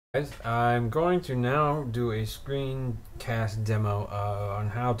Guys, I'm going to now do a screencast demo on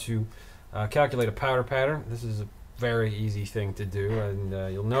how to calculate a powder pattern. This is a very easy thing to do,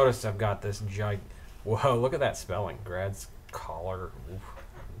 and you'll notice I've got this Whoa! Look at that spelling, Grad's collar. Oof.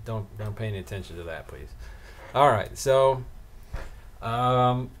 Don't pay any attention to that, please. All right, so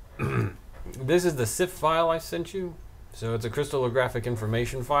this is the CIF file I sent you. So it's a crystallographic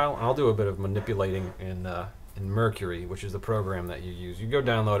information file. I'll do a bit of manipulating in Mercury, which is the program that you use. You go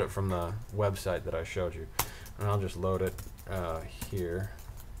download it from the website that I showed you, and I'll just load it here.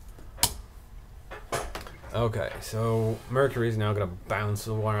 Okay, so Mercury is now going to bounce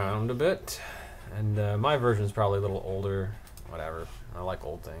around a bit, and my version is probably a little older. Whatever, I like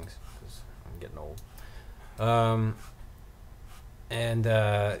old things because I'm getting old.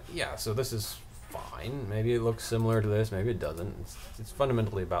 Yeah, so this is fine. Maybe it looks similar to this, maybe it doesn't. It's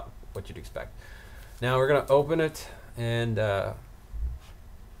fundamentally about what you'd expect. Now we're going to open it, and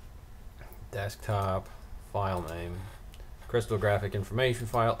desktop, file name, crystallographic information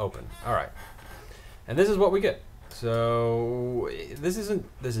file, open. All right, and this is what we get. So this isn't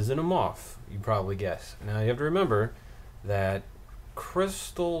a MOF, you probably guess. Now you have to remember that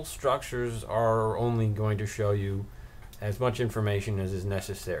crystal structures are only going to show you as much information as is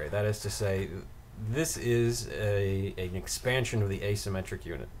necessary. That is to say, this is an expansion of the asymmetric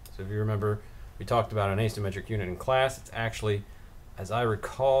unit. So if you remember, we talked about an asymmetric unit in class. It's actually, as I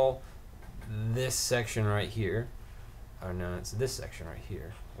recall, this section right here. Oh no, it's this section right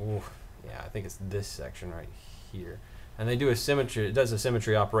here. Ooh, yeah, I think it's this section right here. And they do a symmetry. It does a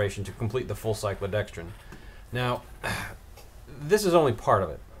symmetry operation to complete the full cyclodextrin. Now, this is only part of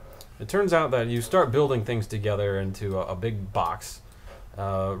it. It turns out that you start building things together into a big box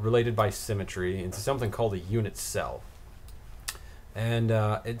related by symmetry into something called a unit cell. And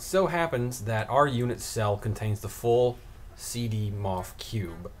it so happens that our unit cell contains the full CD MOF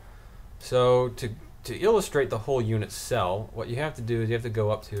cube. So to illustrate the whole unit cell, what you have to do is you have to go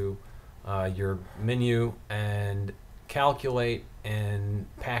up to your menu and calculate and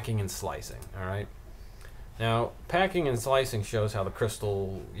packing and slicing. All right. Now, packing and slicing shows how the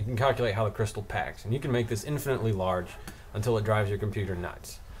crystal, you can calculate how the crystal packs, and you can make this infinitely large until it drives your computer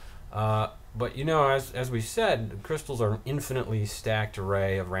nuts. But you know, as we said, crystals are an infinitely stacked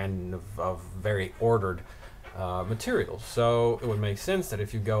array of very ordered materials. So it would make sense that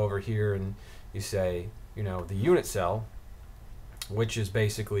if you go over here and you say, you know, the unit cell, which is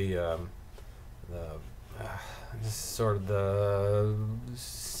basically sort of the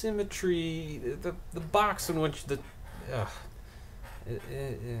symmetry, the box in which the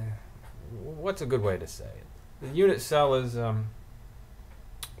what's a good way to say it? The unit cell is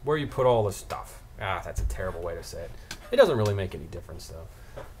where you put all the stuff. That's a terrible way to say it. It doesn't really make any difference though.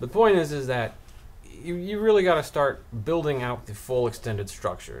 The point is that you really got to start building out the full extended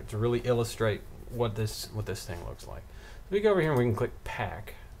structure to really illustrate what this thing looks like. So we go over here and we can click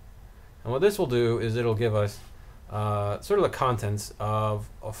pack, and what this will do is it'll give us sort of the contents of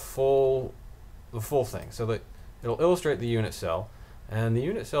the full thing. So that it'll illustrate the unit cell, and the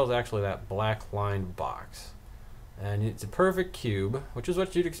unit cell is actually that black lined box. And it's a perfect cube, which is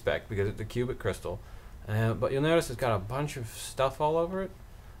what you'd expect because it's a cubic crystal. But you'll notice it's got a bunch of stuff all over it.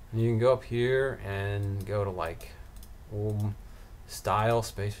 And you can go up here and go to like style,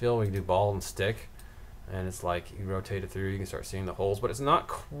 space fill. We can do ball and stick. And it's like you rotate it through, you can start seeing the holes. But it's not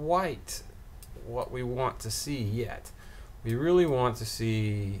quite what we want to see yet. We really want to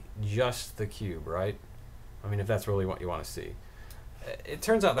see just the cube, right? I mean, if that's really what you want to see. It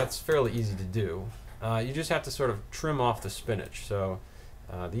turns out that's fairly easy to do. You just have to sort of trim off the spinach. So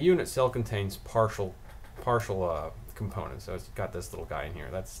the unit cell contains partial components. So it's got this little guy in here.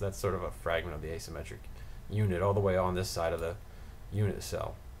 That's sort of a fragment of the asymmetric unit all the way on this side of the unit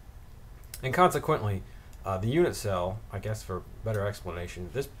cell. And consequently, the unit cell, I guess for better explanation,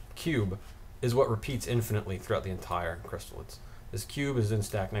 this cube is what repeats infinitely throughout the entire crystal. This cube is then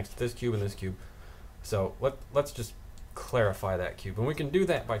stacked next to this cube and this cube. So let's just clarify that cube. And we can do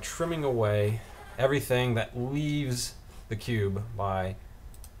that by trimming away everything that leaves the cube by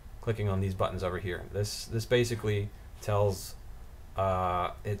clicking on these buttons over here. This basically tells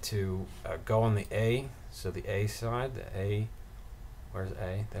it to go on the A, so the A side, the A, where's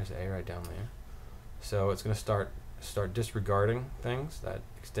A? There's A right down there. So it's going to start disregarding things that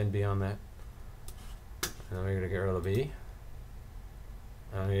extend beyond that. And then we're going to get rid of the B.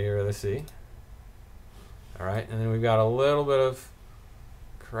 And we get rid of the C. Alright, and then we've got a little bit of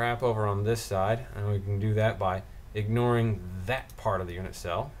crap over on this side, and we can do that by ignoring that part of the unit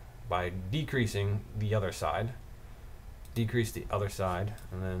cell by decreasing the other side. Decrease the other side,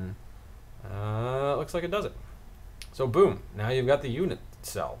 and then it looks like it does it. So boom, now you've got the unit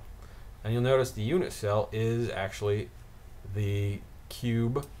cell. And you'll notice the unit cell is actually the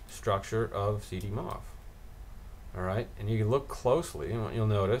cube structure of CD-MOF. All right, and you can look closely, and what you'll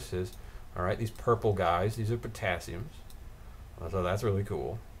notice is, all right, these purple guys, these are potassiums. So that's really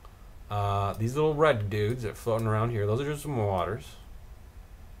cool. These little red dudes that are floating around here, those are just some waters.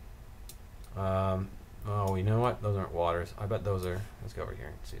 Oh, you know what? Those aren't waters. I bet those are. Let's go over here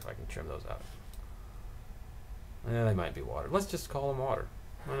and see if I can trim those out. Yeah, they might be water. Let's just call them water.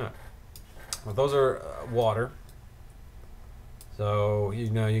 Why not? Well, those are water. So, you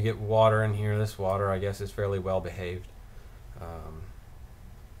know, you get water in here. This water, I guess, is fairly well behaved.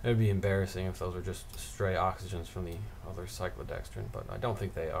 It would be embarrassing if those were just stray oxygens from the other cyclodextrin, but I don't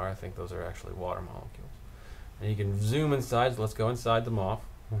think they are. I think those are actually water molecules. And you can zoom inside. So let's go inside the MOF.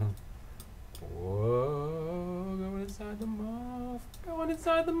 Whoa, going inside the MOF. Going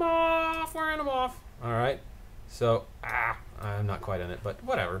inside the MOF. We're in a MOF. All right. So, I'm not quite in it, but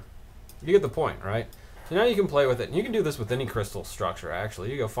whatever. You get the point, right? So now you can play with it. And you can do this with any crystal structure,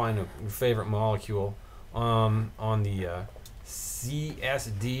 actually. You go find your favorite molecule on the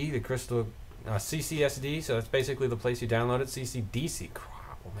CSD, the crystal CCSD. So that's basically the place you download it. CCDC.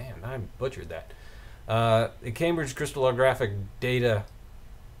 Oh man, I butchered that. The Cambridge Crystallographic Data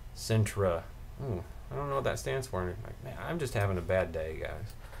Centra. Ooh, I don't know what that stands for. Like, man, I'm just having a bad day,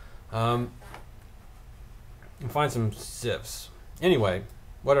 guys. And find some sieves. Anyway,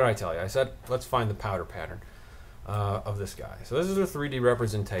 what did I tell you? I said let's find the powder pattern of this guy. So this is a 3D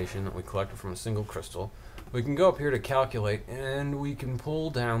representation that we collected from a single crystal. We can go up here to calculate, and we can pull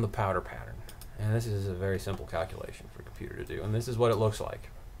down the powder pattern. And this is a very simple calculation for a computer to do. And this is what it looks like.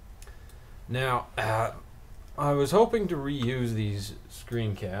 Now, I was hoping to reuse these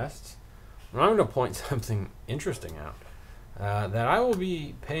screencasts, and I'm going to point something interesting out. That I will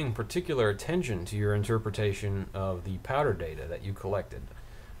be paying particular attention to your interpretation of the powder data that you collected.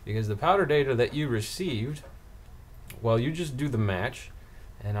 Because the powder data that you received, well, you just do the match,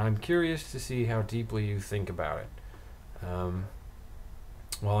 and I'm curious to see how deeply you think about it.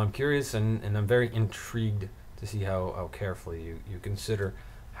 Well, I'm curious and I'm very intrigued to see how carefully you consider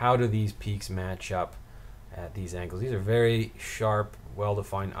how do these peaks match up at these angles. These are very sharp,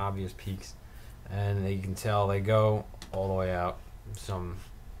 well-defined, obvious peaks, and you can tell they go all the way out some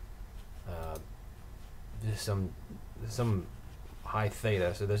high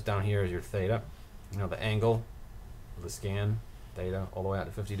theta. So this down here is your theta, you know, the angle of the scan, theta, all the way out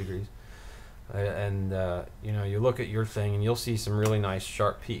to 50 degrees. You know, you look at your thing and you'll see some really nice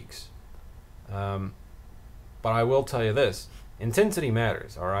sharp peaks. But I will tell you this, intensity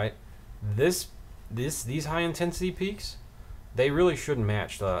matters, all right? These high intensity peaks, they really shouldn't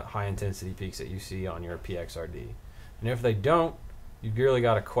match the high intensity peaks that you see on your PXRD. And if they don't, you've really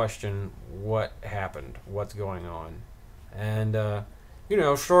got to question what happened, what's going on. And, you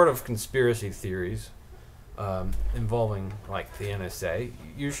know, short of conspiracy theories involving, like, the NSA,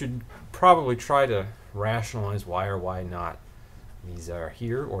 you should probably try to rationalize why or why not these are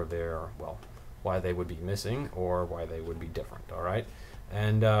here or there, well, why they would be missing or why they would be different, all right?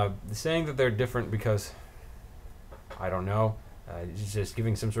 And saying that they're different because, I don't know, just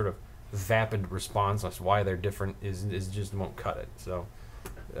giving some sort of vapid response as why they're different is just won't cut it. So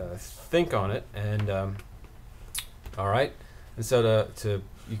think on it, and all right. And so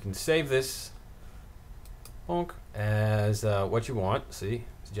you can save this as what you want. See,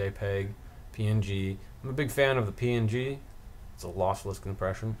 it's JPEG, PNG. I'm a big fan of the PNG. It's a lossless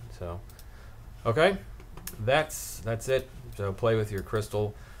compression. So okay, that's it. So play with your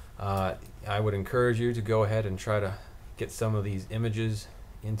crystal. I would encourage you to go ahead and try to get some of these images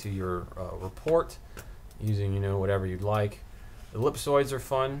into your report using, you know, whatever you'd like. Ellipsoids are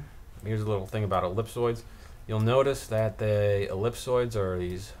fun. Here's a little thing about ellipsoids. You'll notice that the ellipsoids are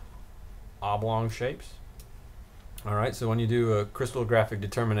these oblong shapes. All right, so when you do a crystallographic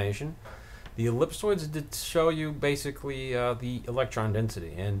determination, the ellipsoids show you basically the electron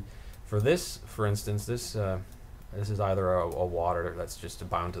density. And for this, for instance, this is either a water that's just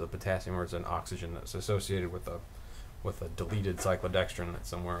bound to the potassium, or it's an oxygen that's associated with a deleted cyclodextrin that's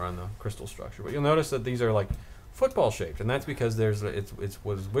somewhere on the crystal structure. But you'll notice that these are like football shaped, and that's because it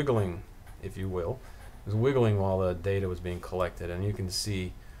was wiggling, if you will. It was wiggling while the data was being collected, and you can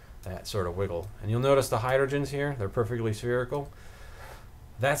see that sort of wiggle. And you'll notice the hydrogens here, they're perfectly spherical.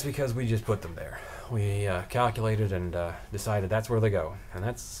 That's because we just put them there. We calculated and decided that's where they go. And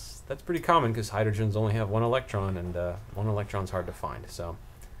that's pretty common because hydrogens only have one electron, and one electron's hard to find. So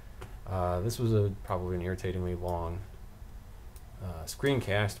this was probably an irritatingly long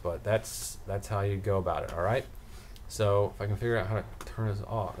screencast, but that's how you go about it, all right? So if I can figure out how to turn this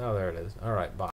off. Oh, there it is. All right, bye.